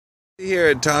Here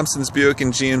at Thompson's Buick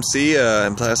and GMC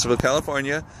in Placerville,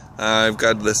 California. I've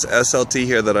got this SLT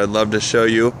here that I'd love to show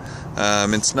you.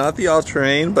 It's not the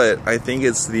all-terrain, but I think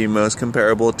it's the most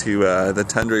comparable to the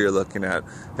Tundra you're looking at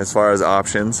as far as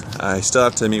options. I still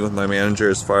have to meet with my manager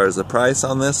as far as the price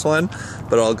on this one,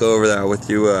 but I'll go over that with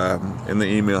you in the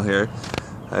email here.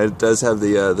 It does have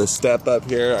the step up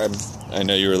here. I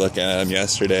know you were looking at them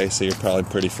yesterday, so you're probably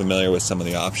pretty familiar with some of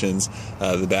the options.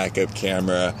 The backup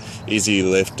camera, easy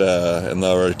lift and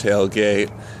lower tailgate.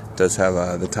 It does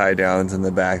have the tie downs in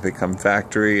the back that come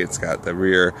factory. It's got the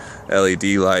rear LED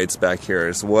lights back here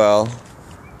as well.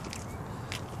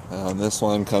 This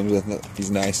one comes with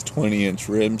these nice 20-inch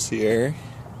rims here.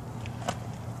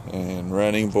 And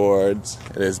running boards.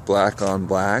 It is black on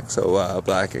black, so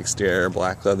black exterior,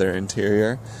 black leather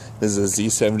interior. This is a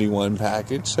Z71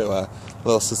 package, so a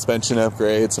little suspension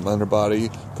upgrade, some underbody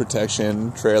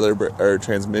protection, trailer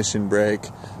transmission brake,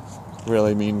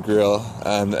 really mean grille.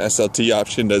 The SLT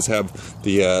option does have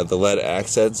the LED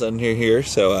accents under here,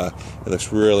 so it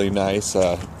looks really nice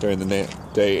during the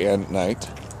day and night.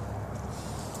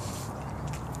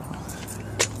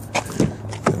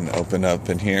 Open up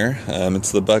in here.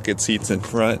 It's the bucket seats in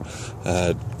front.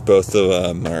 Both of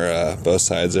them are both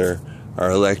sides are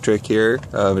electric here.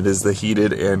 It is the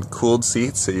heated and cooled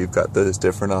seats, so you've got those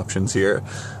different options here.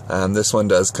 This one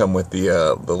does come with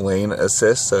the lane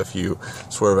assist, so if you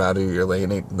swerve out of your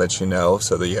lane, it lets you know.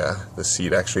 So the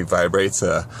seat actually vibrates.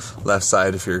 Left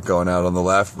side if you're going out on the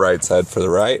left, right side for the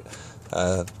right.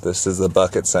 This is the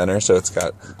bucket center, so it's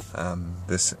got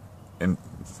this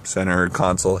center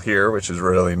console here, which is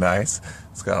really nice.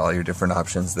 It's got all your different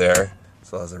options there,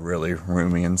 as well as a really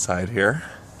roomy inside here.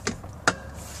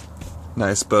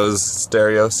 Nice Bose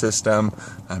stereo system.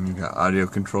 You've got audio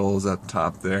controls up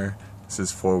top there. This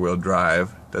is four-wheel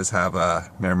drive. It does have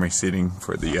memory seating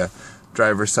for the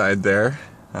driver's side there.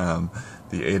 The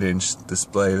 8-inch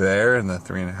display there, and the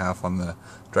 3.5 on the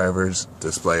driver's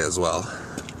display as well.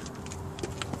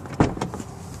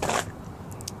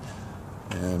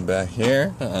 And back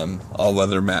here, all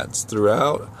leather mats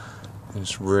throughout.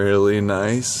 It's really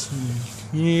nice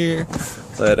here.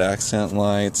 LED accent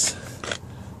lights.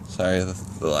 Sorry,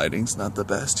 the lighting's not the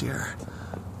best here.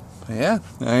 But yeah,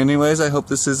 anyways, I hope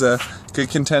this is a good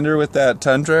contender with that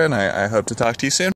Tundra, and I hope to talk to you soon.